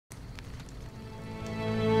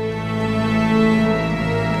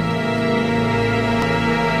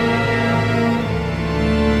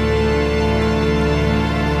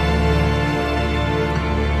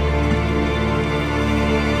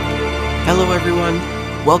everyone,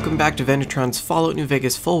 welcome back to Vendertron's Fallout New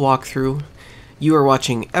Vegas full walkthrough. You are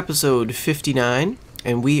watching episode 59,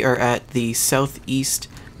 and we are at the southeast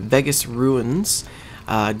Vegas ruins,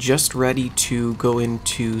 just ready to go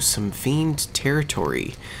into some fiend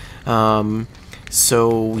territory.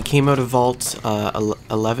 So we came out of Vault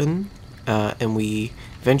 11, and we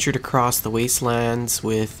ventured across the wastelands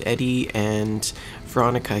with Eddie and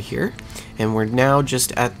Veronica here, and we're now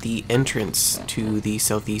just at the entrance to the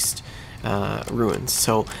southeast ruins.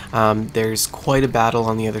 So there's quite a battle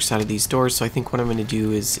on the other side of these doors, so I think what I'm going to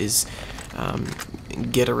do is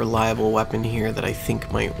get a reliable weapon here that I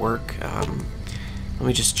think might work. Let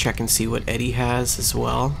me just check and see what Eddie has as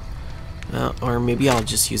well. Or maybe I'll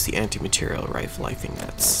just use the anti-material rifle. I think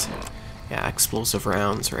that's, yeah, explosive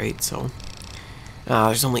rounds, right? So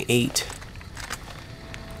there's only 8.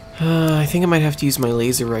 I think I might have to use my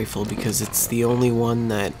laser rifle because it's the only one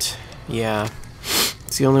that, yeah,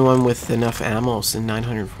 it's the only one with enough ammo and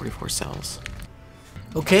 944 cells.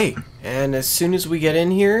 Okay, and as soon as we get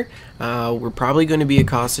in here, we're probably going to be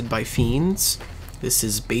accosted by fiends. This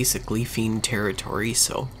is basically fiend territory,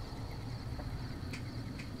 so.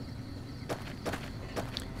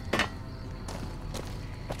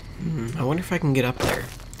 I wonder if I can get up there.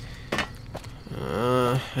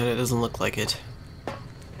 And it doesn't look like it.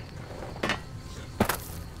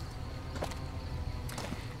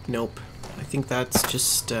 Nope. I think that's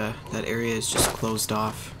just, that area is just closed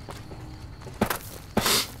off.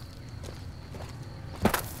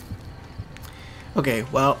 Okay,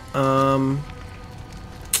 well,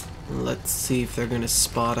 let's see if they're gonna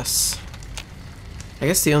spot us. I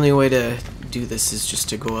guess the only way to do this is just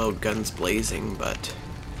to go out guns blazing, but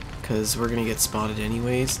because we're gonna get spotted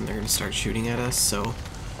anyways, and they're gonna start shooting at us, so.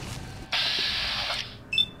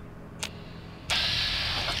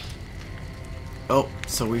 Oh,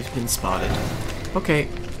 so we've been spotted. Okay,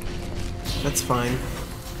 that's fine.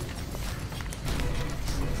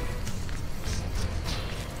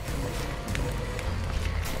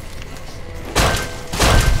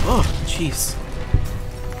 Oh, jeez.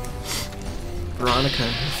 Veronica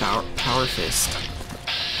and her power fist.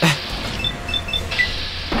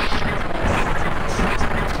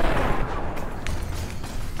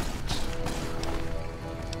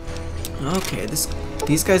 Okay,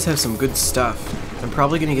 these guys have some good stuff. I'm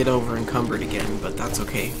probably going to get over encumbered again, but that's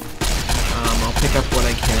okay. I'll pick up what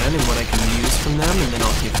I can and what I can use from them, and then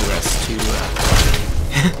I'll give the rest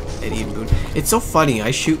to Eddie and Boone. It's so funny,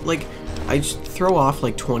 I shoot like, I just throw off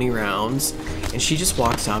like 20 rounds, and she just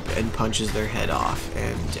walks up and punches their head off,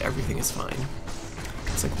 and everything is fine.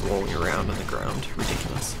 It's like rolling around on the ground.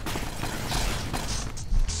 Ridiculous.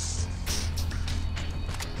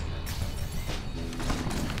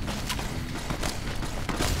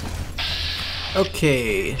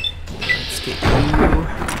 Okay, let's get you.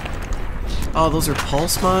 Oh, those are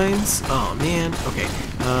pulse mines? Oh man, okay.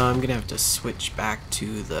 I'm gonna have to switch back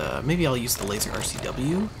to the, maybe I'll use the laser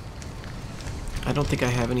RCW. I don't think I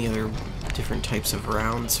have any other different types of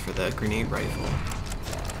rounds for the grenade rifle.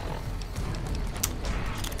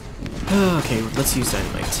 Okay, let's use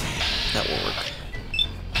dynamite. That will work.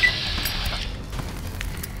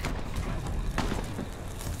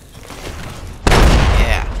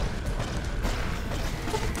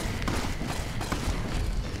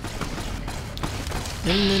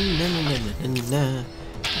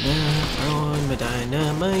 Throwing my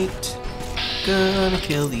dynamite, gonna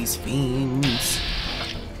kill these fiends.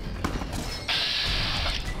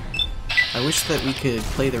 I wish that we could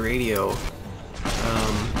play the radio,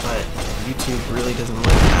 but YouTube really doesn't like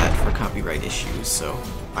that for copyright issues, so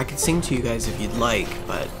I could sing to you guys if you'd like,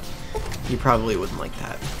 but you probably wouldn't like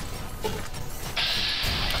that.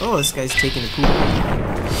 Oh, this guy's taking a poop.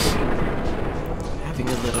 Having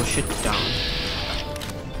a little shit down.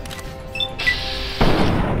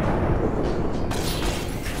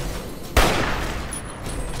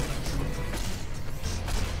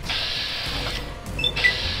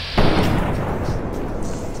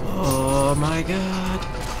 Oh my god.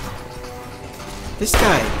 This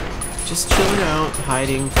guy, just chilling out,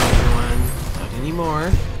 hiding from everyone. Not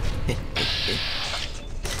anymore.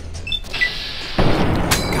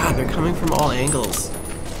 God, they're coming from all angles.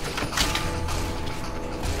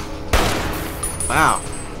 Wow.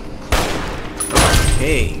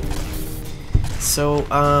 Okay. So,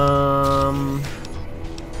 well,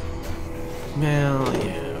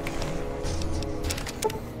 yeah.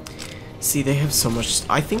 See, they have so much.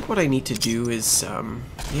 I think what I need to do is,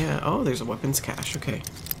 yeah. Oh, there's a weapons cache. Okay.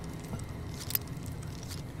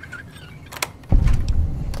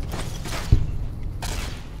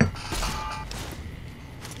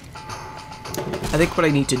 think what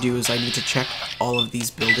I need to do is I need to check all of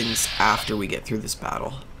these buildings after we get through this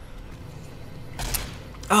battle.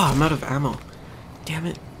 Oh, I'm out of ammo. Damn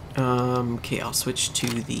it. Okay, I'll switch to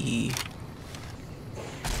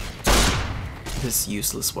this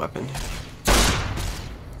useless weapon.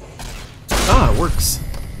 Ah, it works.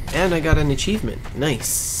 And I got an achievement.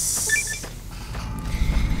 Nice.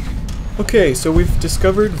 Okay, so we've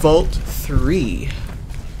discovered Vault 3.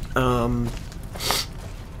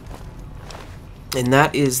 And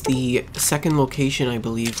that is the second location, I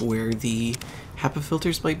believe, where the HEPA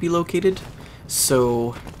filters might be located.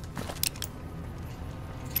 So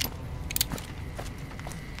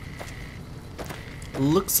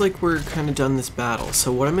looks like we're kind of done this battle.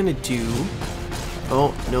 So what I'm going to do...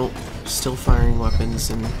 Oh, no. Still firing weapons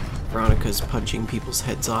and Veronica's punching people's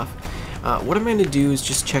heads off. What I'm going to do is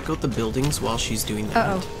just check out the buildings while she's doing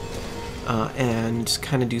that. And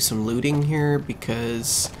kind of do some looting here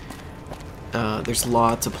because there's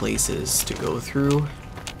lots of places to go through.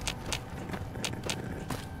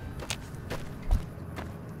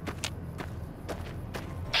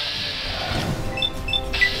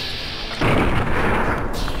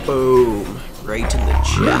 Boom! Right in the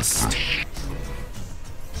chest.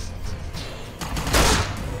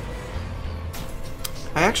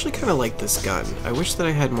 I actually kind of like this gun. I wish that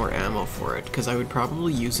I had more ammo for it, because I would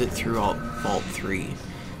probably use it through Vault 3.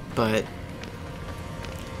 But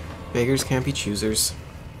beggars can't be choosers.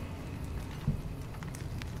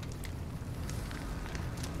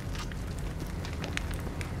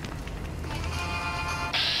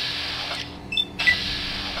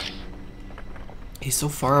 He's so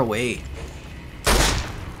far away.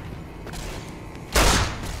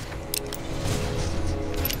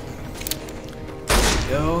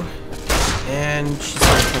 Go, and she's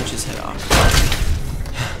gonna punch his head off.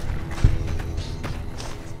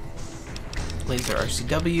 Laser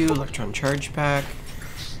RCW, electron charge pack.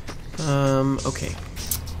 Okay.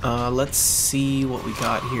 Let's see what we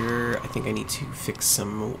got here. I think I need to fix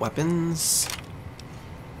some weapons.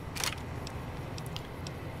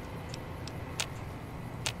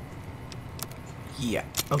 Yeah,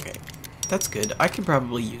 okay. That's good. I could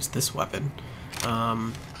probably use this weapon.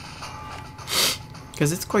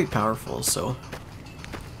 Because it's quite powerful, so...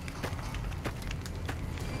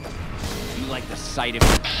 You like the sight of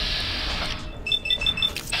it?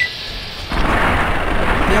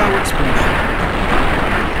 Yeah, it works pretty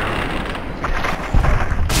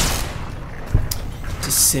good.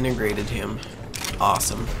 Disintegrated him.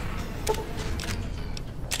 Awesome.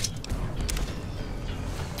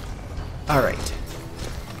 Alright.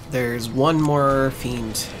 There's one more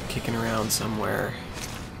fiend kicking around somewhere.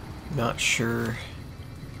 Not sure...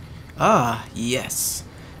 Ah, yes.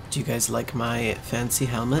 Do you guys like my fancy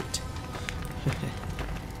helmet?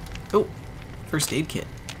 Oh, first aid kit.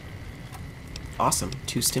 Awesome.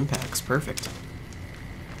 2 stim packs. Perfect.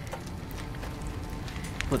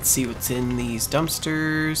 Let's see what's in these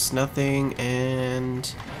dumpsters. Nothing.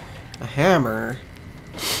 And a hammer.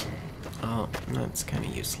 Oh, that's kind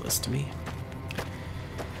of useless to me.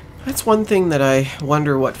 That's one thing that I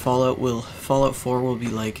wonder what Fallout 4 will be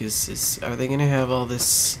like. Is are they gonna have all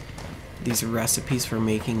these recipes for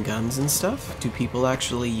making guns and stuff? Do people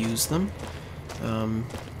actually use them?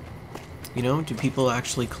 You know, do people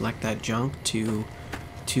actually collect that junk to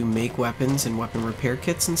make weapons and weapon repair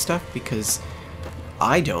kits and stuff? Because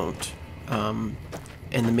I don't. And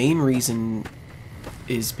the main reason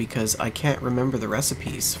is because I can't remember the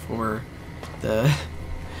recipes for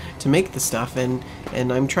to make the stuff, and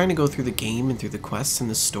I'm trying to go through the game and through the quests and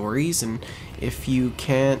the stories, and if you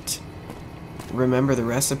can't remember the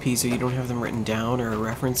recipes or you don't have them written down or a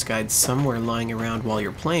reference guide somewhere lying around while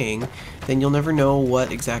you're playing, then you'll never know what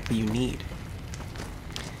exactly you need.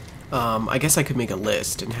 I guess I could make a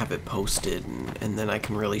list and have it posted, and then I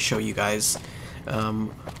can really show you guys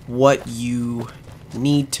what you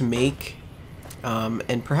need to make,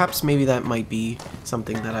 and perhaps maybe that might be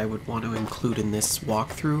something that I would want to include in this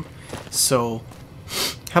walkthrough. So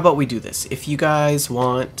how about we do this? If you guys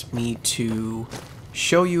want me to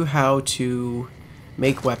show you how to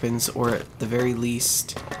make weapons, or at the very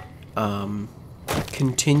least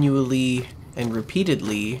continually and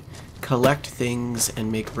repeatedly collect things and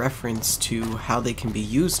make reference to how they can be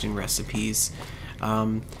used in recipes,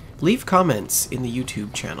 leave comments in the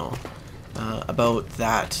YouTube channel about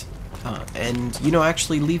that, and you know,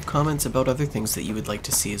 actually leave comments about other things that you would like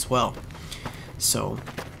to see as well. So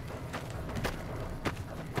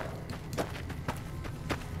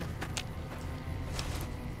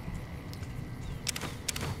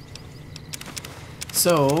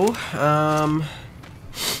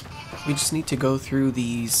we just need to go through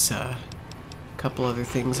these couple other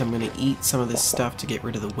things. I'm going to eat some of this stuff to get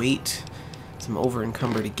rid of the weight. So I'm over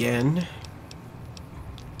encumbered again.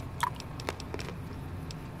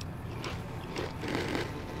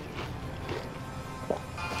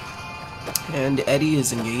 And Eddie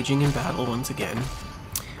is engaging in battle once again.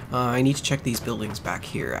 I need to check these buildings back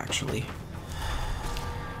here, actually.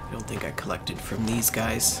 I don't think I collected from these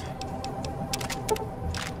guys.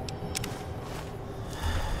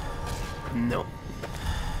 No.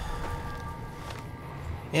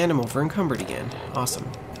 And I'm over encumbered again.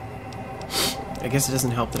 Awesome. I guess it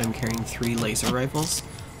doesn't help that I'm carrying 3 laser rifles.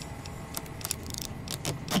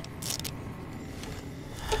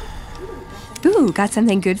 Ooh, got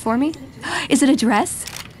something good for me? Is it a dress?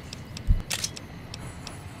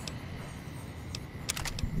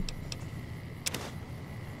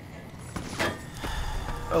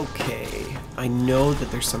 Okay, I know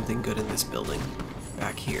that there's something good in this building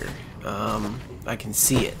back here. I can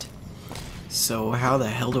see it. So how the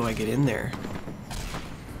hell do I get in there?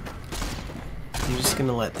 I'm just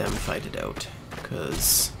gonna let them fight it out,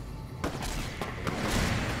 because...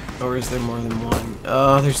 Or is there more than one?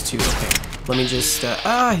 Oh, there's 2, okay. Let me just,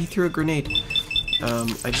 he threw a grenade.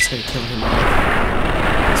 I just gotta kill him off.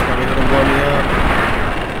 He's probably gonna blow me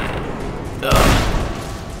up.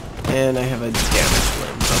 Ugh. And I have a damaged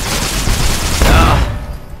limb. Okay.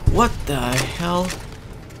 What the hell?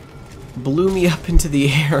 Blew me up into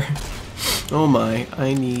the air. Oh my,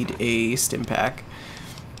 I need a stim pack.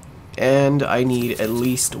 And I need at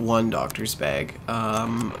least 1 doctor's bag.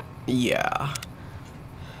 Yeah.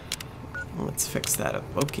 Let's fix that up.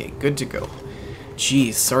 Okay, good to go.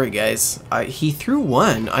 Jeez, sorry guys. He threw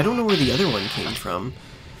 1. I don't know where the other one came from.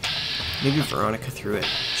 Maybe Veronica threw it.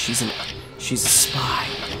 She's a spy.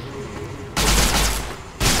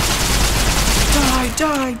 Die,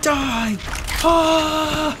 die, die!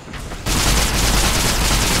 Ah!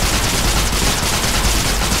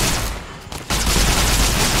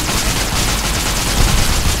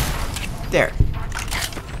 There.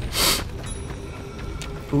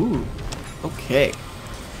 Ooh. Okay.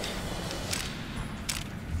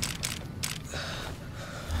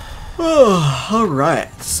 Oh,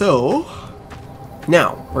 alright, so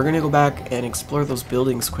now we're gonna go back and explore those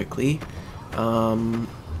buildings quickly,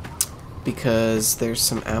 because there's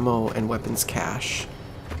some ammo and weapons cache,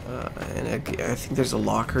 and I think there's a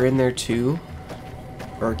locker in there too,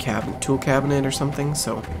 or a tool cabinet or something,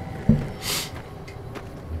 so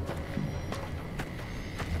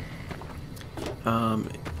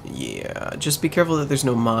yeah, just be careful that there's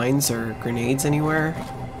no mines or grenades anywhere.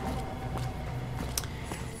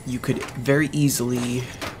 You could very easily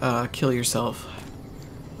kill yourself.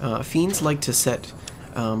 Fiends like to set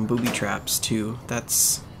booby traps too.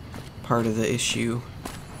 That's part of the issue.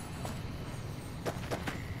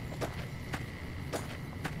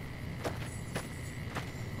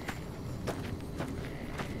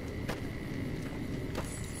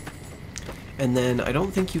 And then I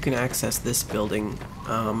don't think you can access this building.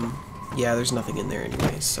 Yeah, there's nothing in there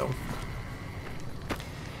anyway, so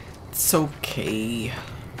it's okay.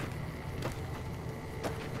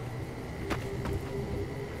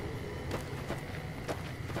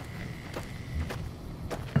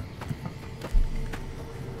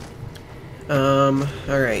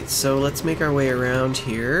 Alright, so let's make our way around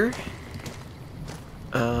here.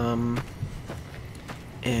 And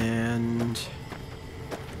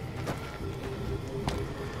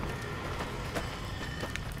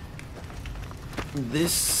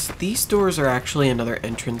these doors are actually another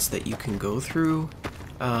entrance that you can go through.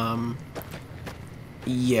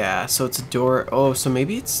 Yeah, so it's a door. Oh, so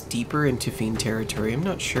maybe it's deeper into Fiend territory. I'm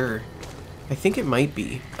not sure. I think it might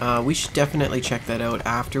be. We should definitely check that out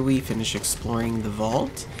after we finish exploring the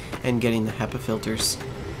vault and getting the HEPA filters.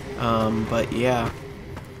 But yeah,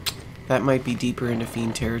 that might be deeper into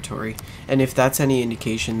Fiend territory. And if that's any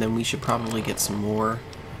indication, then we should probably get some more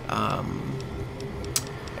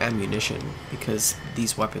ammunition, because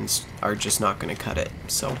these weapons are just not going to cut it.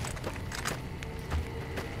 So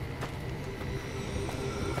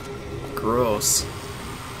gross.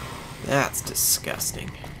 That's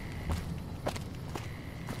disgusting.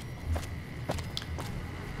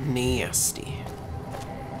 Nasty.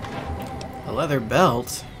 A leather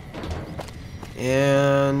belt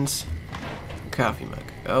and a coffee mug.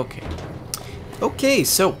 Okay. Okay,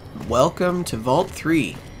 so welcome to Vault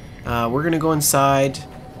 3. We're gonna go inside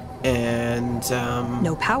and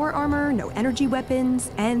No power armor, no energy weapons,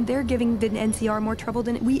 and they're giving the NCR more trouble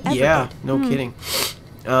than we ever yeah, did. no kidding.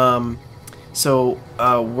 So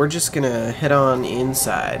we're just gonna head on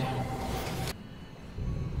inside.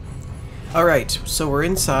 Alright, so we're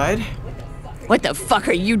inside. What the fuck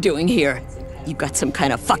are you doing here? You got some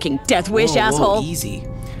kind of fucking death wish, Whoa, asshole? easy.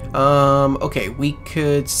 Okay, we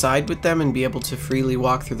could side with them and be able to freely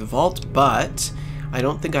walk through the vault, but I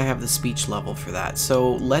don't think I have the speech level for that.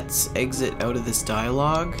 So let's exit out of this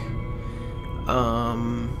dialogue,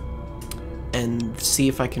 and see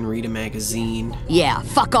if I can read a magazine. Yeah,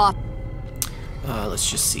 fuck off. Let's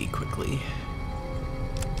just see quickly.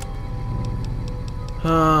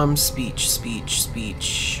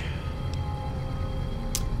 Speech.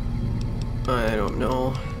 I don't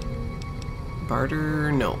know.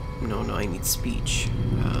 Barter? No, I need speech.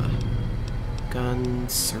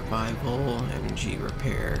 Guns, survival, energy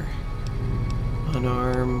repair.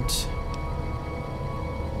 Unarmed.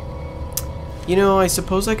 You know, I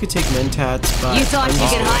suppose I could take mentats, but... You thought you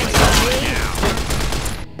could hide from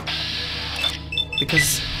me?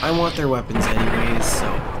 Because I want their weapons anyways,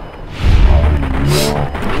 so...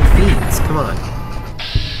 Fiends, come on.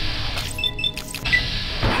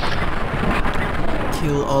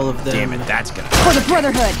 Kill all of them. Damn it, that's gonna... For the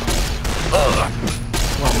Brotherhood!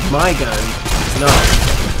 Well, my gun is not,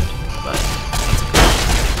 but...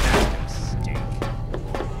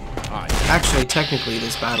 Actually, technically,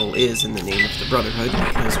 this battle is in the name of the Brotherhood,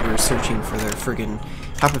 because we're searching for their friggin'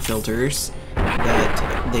 HEPA filters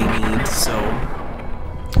that they need, so...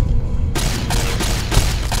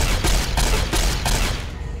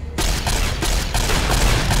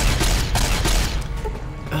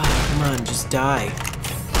 Come on, just die.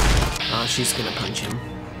 Oh, she's gonna punch him.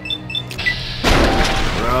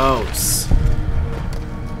 Gross.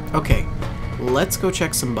 Okay, let's go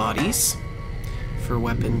check some bodies for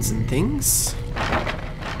weapons and things.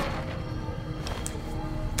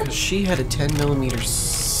 Because she had a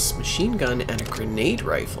 10mm machine gun and a grenade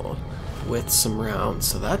rifle with some rounds,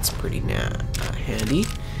 so that's pretty handy.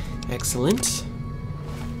 Excellent.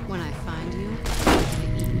 When I find you...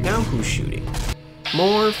 Now who's shooting?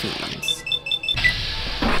 More fiends.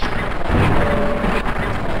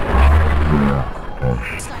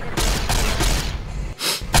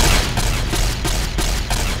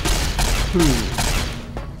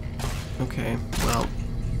 Okay, well.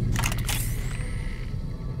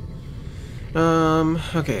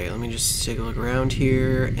 Okay, let me just take a look around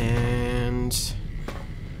here and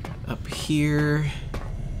up here.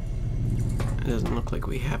 It doesn't look like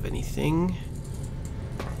we have anything.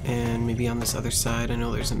 And maybe on this other side, I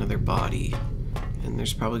know there's another body, and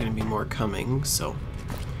there's probably going to be more coming, so...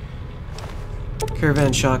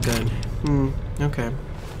 Caravan shotgun. Okay.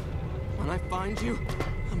 When I find you,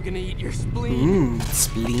 I'm gonna eat your spleen.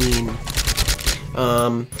 Spleen.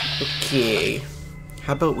 Okay.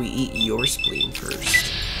 How about we eat your spleen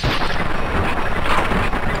first?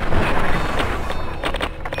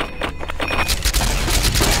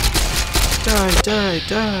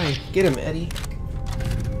 Die! Get him, Eddie.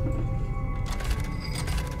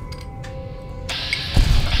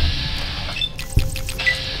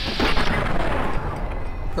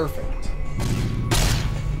 Perfect.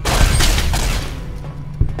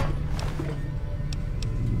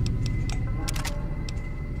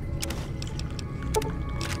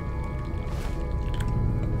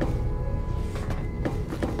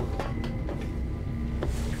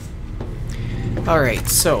 Alright,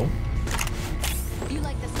 so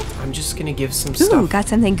I'm just gonna give some Ooh, stuff got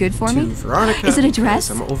something good for to me? Veronica. Is it a because dress?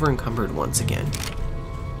 I'm over encumbered once again.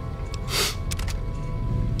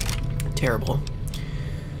 Terrible.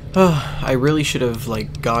 I really should have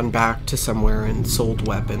like gone back to somewhere and sold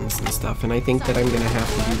weapons and stuff, and I think that I'm gonna have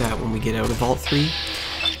to do that when we get out of Vault 3.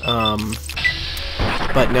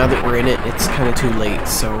 But now that we're in it, it's kind of too late,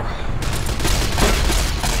 so...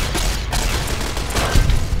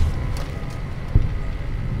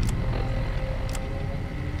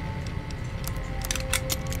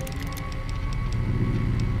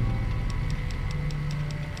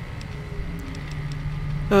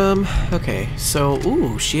 Okay, so,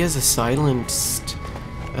 ooh, she has a silenced,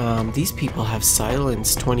 these people have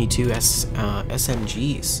silenced 22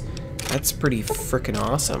 SMGs. That's pretty frickin'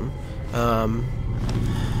 awesome.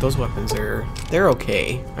 Those weapons they're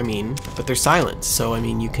okay, I mean, but they're silenced, so, I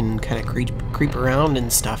mean, you can kind of creep around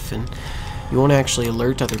and stuff, and you won't actually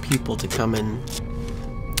alert other people to come and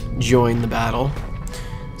join the battle.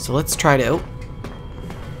 So let's try it out.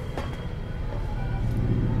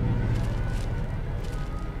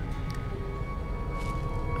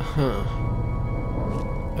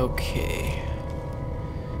 Okay.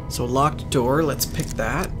 So locked door, let's pick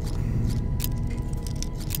that.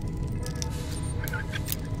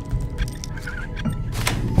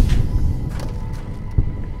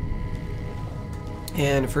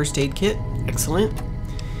 And a first aid kit, excellent.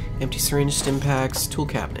 Empty syringe, stim packs, tool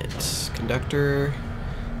cabinet, conductor,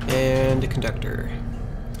 and a conductor.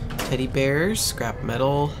 teddy bears, scrap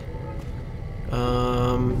metal.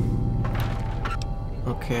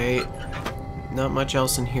 Okay. Not much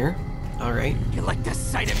else in here. Alright. You like the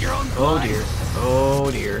sight of your own Oh blood? dear. Oh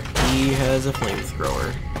dear. He has a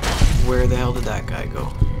flamethrower. Where the hell did that guy go?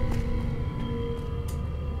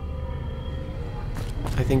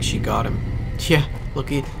 I think she got him. Yeah,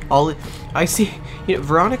 look at all I see. You know,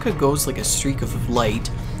 Veronica goes like a streak of light,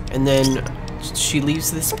 and then she leaves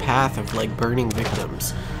this path of like burning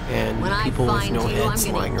victims and people with no heads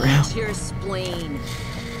lying around. Your spleen.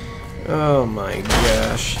 Oh my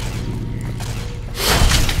gosh.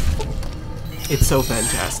 It's so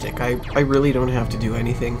fantastic. I really don't have to do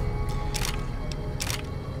anything.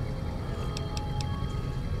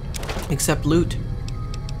 Except loot.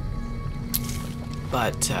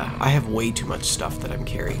 But I have way too much stuff that I'm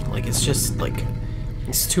carrying. Like, it's just, like,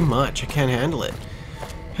 it's too much. I can't handle it.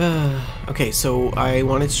 Okay, so I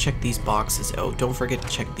wanted to check these boxes out. Don't forget to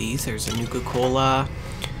check these. There's a Nuka-Cola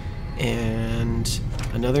and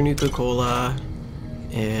another Nuka-Cola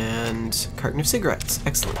and a carton of cigarettes.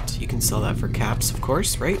 Excellent. You can sell that for caps, of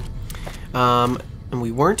course, right? And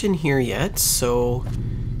we weren't in here yet, so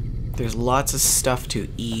there's lots of stuff to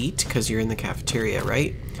eat because you're in the cafeteria,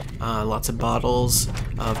 right? Lots of bottles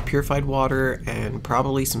of purified water and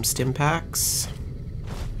probably some stim packs.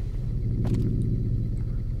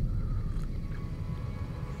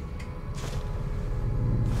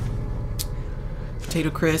 Potato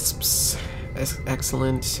crisps.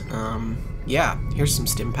 Excellent. Yeah, here's some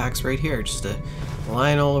stim packs right here, just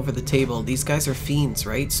lying all over the table. These guys are fiends,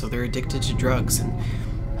 right? So they're addicted to drugs,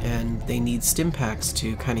 and they need stim packs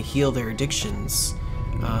to kind of heal their addictions.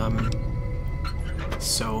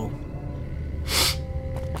 So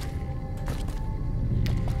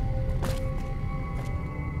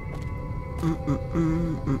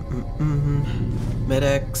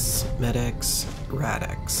Medex,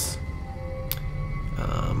 Radex.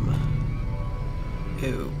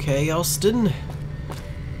 Okay, Elston.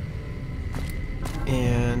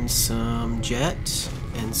 And some Jet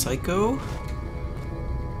and Psycho.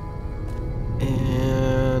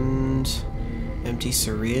 And empty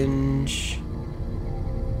syringe.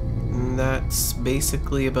 And that's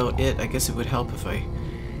basically about it. I guess it would help if I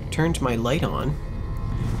turned my light on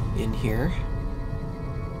in here.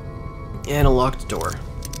 And a locked door.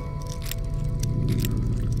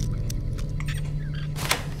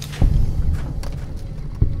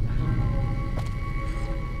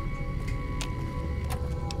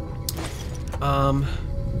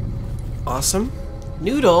 Awesome.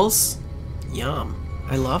 Noodles! Yum.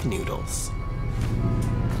 I love noodles.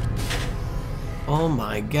 Oh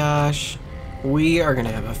my gosh. We are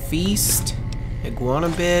gonna have a feast. Iguana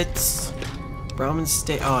bits. Brahmin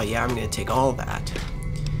steak. Oh yeah, I'm gonna take all that.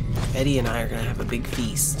 Eddie and I are gonna have a big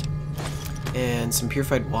feast. And some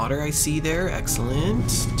purified water I see there. Excellent.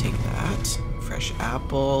 Take that. Fresh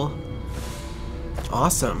apple.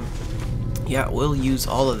 Awesome. Yeah, we'll use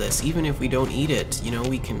all of this, even if we don't eat it. You know,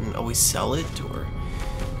 we can always sell it, or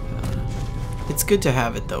it's good to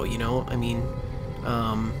have it, though. You know, I mean,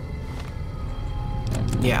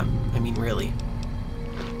 yeah, I mean, really,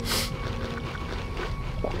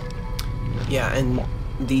 yeah. And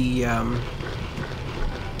the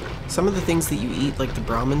some of the things that you eat, like the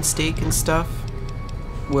Brahmin steak and stuff,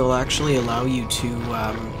 will actually allow you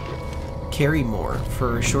to carry more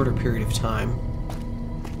for a shorter period of time.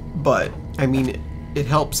 But I mean, it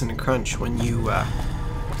helps in a crunch when you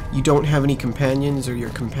don't have any companions, or your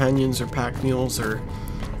companions or pack mules are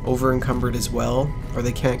over encumbered as well, or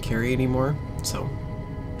they can't carry anymore. So,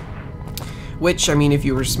 which, I mean, if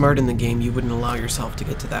you were smart in the game, you wouldn't allow yourself to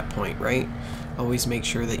get to that point, right? Always make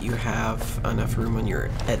sure that you have enough room on your,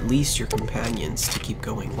 at least your companions, to keep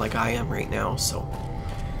going, like I am right now. So,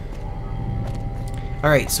 all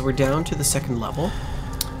right, so we're down to the second level.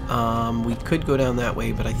 We could go down that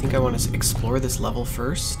way, but I think I want to explore this level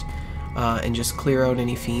first, and just clear out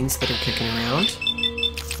any fiends that are kicking around.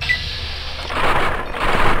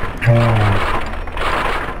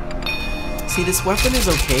 See, this weapon is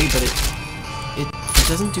okay, but it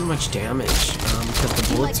doesn't do much damage, because the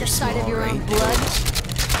bullets are small, right?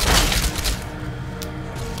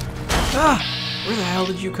 Ah! Where the hell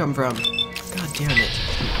did you come from? God damn it.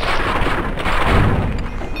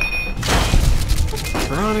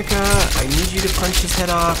 Veronica, I need you to punch his head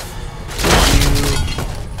off. Thank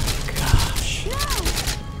you. Gosh.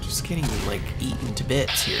 Just getting, like, eaten to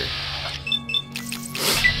bits here.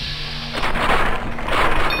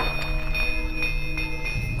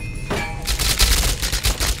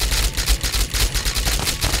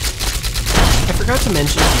 I forgot to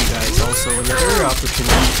mention to you guys also another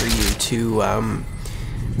opportunity for you to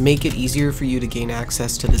make it easier for you to gain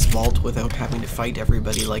access to this vault without having to fight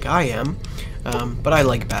everybody like I am. But I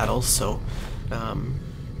like battles, so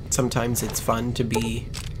sometimes it's fun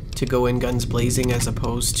to go in guns blazing as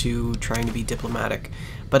opposed to trying to be diplomatic.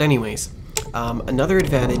 But anyways, another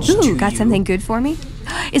advantage Ooh, got something good for me?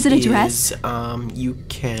 Is it a dress? You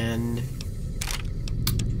can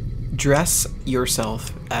dress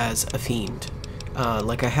yourself as a fiend.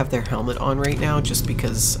 Like I have their helmet on right now just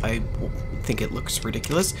because I think it looks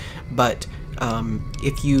ridiculous, but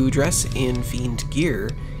if you dress in fiend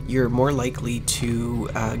gear, you're more likely to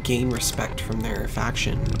gain respect from their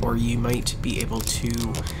faction, or you might be able to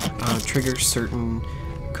trigger certain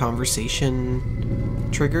conversation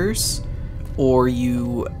triggers, or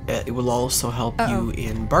it will also help you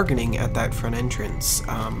in bargaining at that front entrance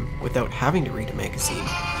without having to read a magazine,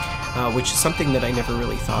 which is something that I never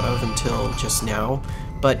really thought of until just now.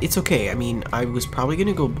 But it's okay. I mean, I was probably going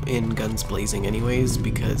to go in guns blazing anyways,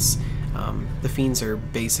 because the fiends are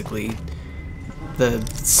basically the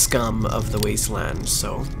scum of the wasteland,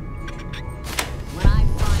 so... When I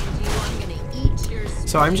find you, I'm gonna eat your...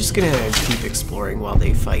 So I'm just going to keep exploring while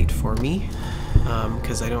they fight for me,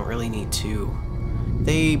 because I don't really need to...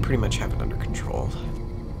 They pretty much have it under control.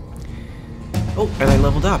 Oh, and I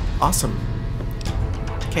leveled up. Awesome.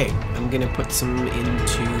 Okay, I'm going to put some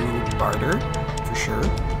into barter, for sure.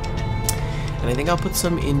 And I think I'll put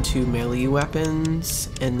some into melee weapons,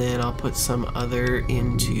 and then I'll put some other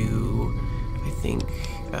into, I think,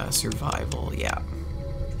 survival. Yeah.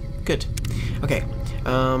 Good. Okay,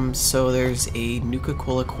 so there's a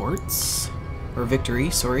Nuka-Cola Quartz, or Victory,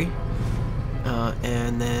 sorry.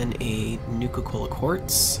 And then a Nuka-Cola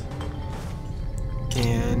Quartz.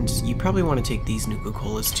 And you probably want to take these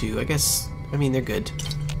Nuka-Colas too. I guess, I mean, they're good,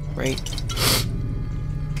 right?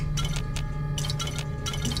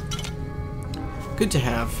 Good to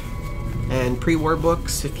have. And pre-war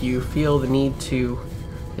books, if you feel the need to,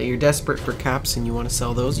 that you're desperate for caps and you want to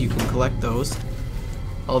sell those, you can collect those.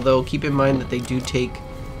 Although keep in mind that they do take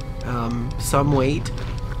some weight,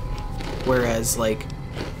 whereas like,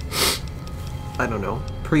 I don't know,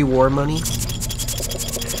 pre-war money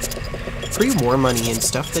and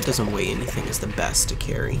stuff that doesn't weigh anything is the best to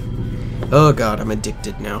carry. Oh god, I'm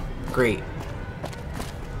addicted now. Great.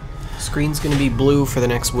 Screen's gonna be blue for the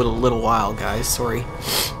next little while, guys. Sorry.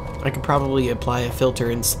 I could probably apply a filter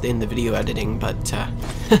in the video editing, but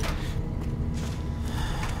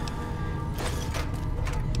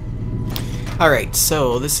alright,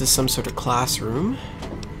 so this is some sort of classroom.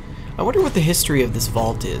 I wonder what the history of this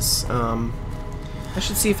vault is. I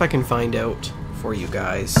should see if I can find out for you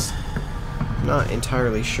guys. I'm not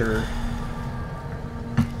entirely sure.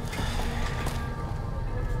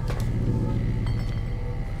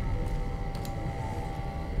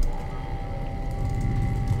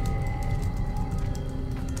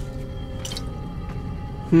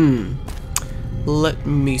 Let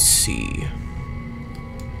me see.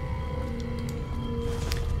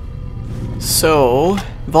 So,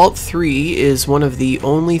 Vault 3 is one of the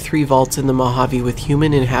only 3 vaults in the Mojave with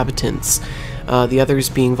human inhabitants, the others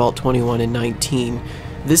being Vault 21 and 19.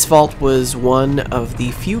 This vault was one of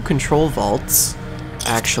the few control vaults,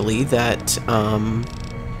 actually, that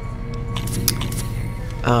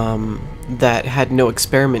that had no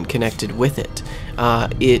experiment connected with it.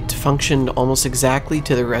 It functioned almost exactly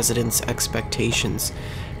to the residents' expectations.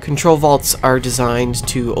 Control vaults are designed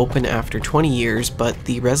to open after 20 years, but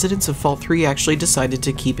the residents of Vault 3 actually decided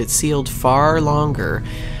to keep it sealed far longer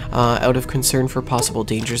out of concern for possible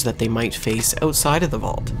dangers that they might face outside of the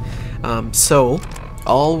vault. So,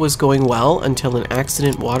 all was going well until an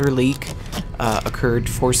accident water leak occurred,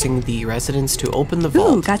 forcing the residents to open the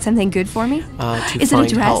vault. Ooh, got something good for me? Is it a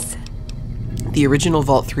dress? The original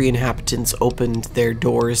Vault 3 inhabitants opened their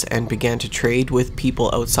doors and began to trade with people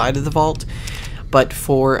outside of the vault, but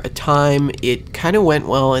for a time it kind of went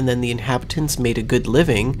well, and then the inhabitants made a good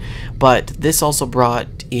living, but this also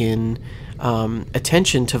brought in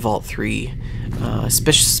attention to Vault 3,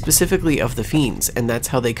 specifically of the Fiends, and that's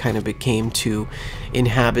how they kind of became to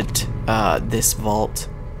inhabit this vault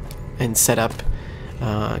and set up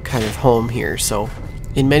kind of home here. So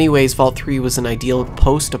in many ways, Vault 3 was an ideal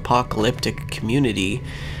post-apocalyptic community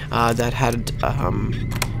that had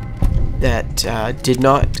did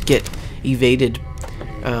not get evaded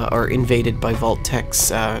or invaded by Vault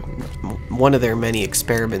Tech's one of their many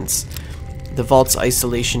experiments. The vault's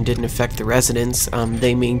isolation didn't affect the residents.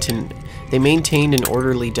 They maintained an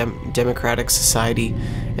orderly democratic society,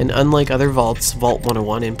 and unlike other vaults, Vault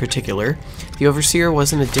 101 in particular, the Overseer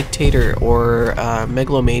wasn't a dictator or a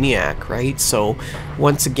megalomaniac, right? So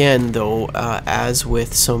once again, though, as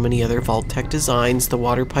with so many other Vault Tech designs, the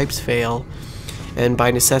water pipes fail, and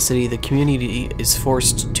by necessity the community is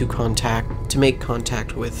forced to make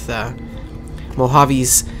contact with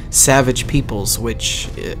Mojave's savage peoples, which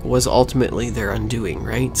was ultimately their undoing,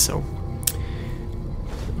 right? So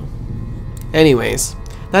anyways,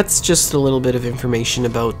 that's just a little bit of information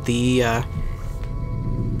about the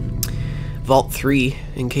Vault 3,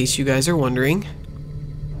 in case you guys are wondering.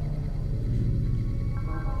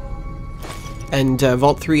 And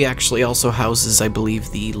Vault 3 actually also houses, I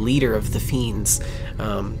believe, the leader of the Fiends.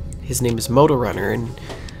 His name is Motorunner, and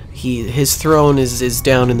his throne is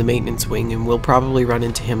down in the maintenance wing, and we'll probably run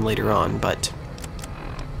into him later on, but...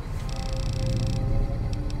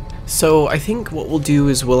 So I think what we'll do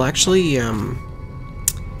is we'll actually,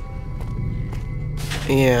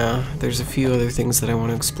 yeah, there's a few other things that I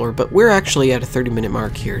want to explore, but we're actually at a 30-minute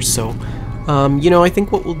mark here, so, you know, I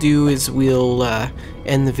think what we'll do is we'll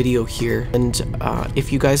end the video here, and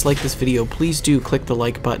if you guys like this video, please do click the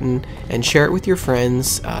like button and share it with your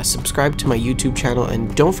friends, subscribe to my YouTube channel,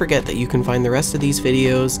 and don't forget that you can find the rest of these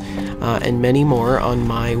videos and many more on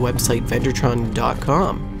my website,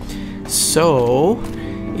 Vendortron.com. So,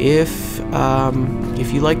 if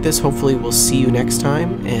you like this, hopefully we'll see you next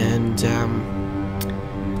time, and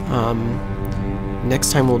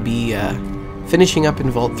next time we'll be finishing up in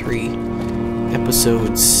Vault 3,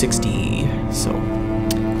 episode 60, so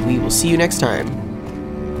we will see you next time.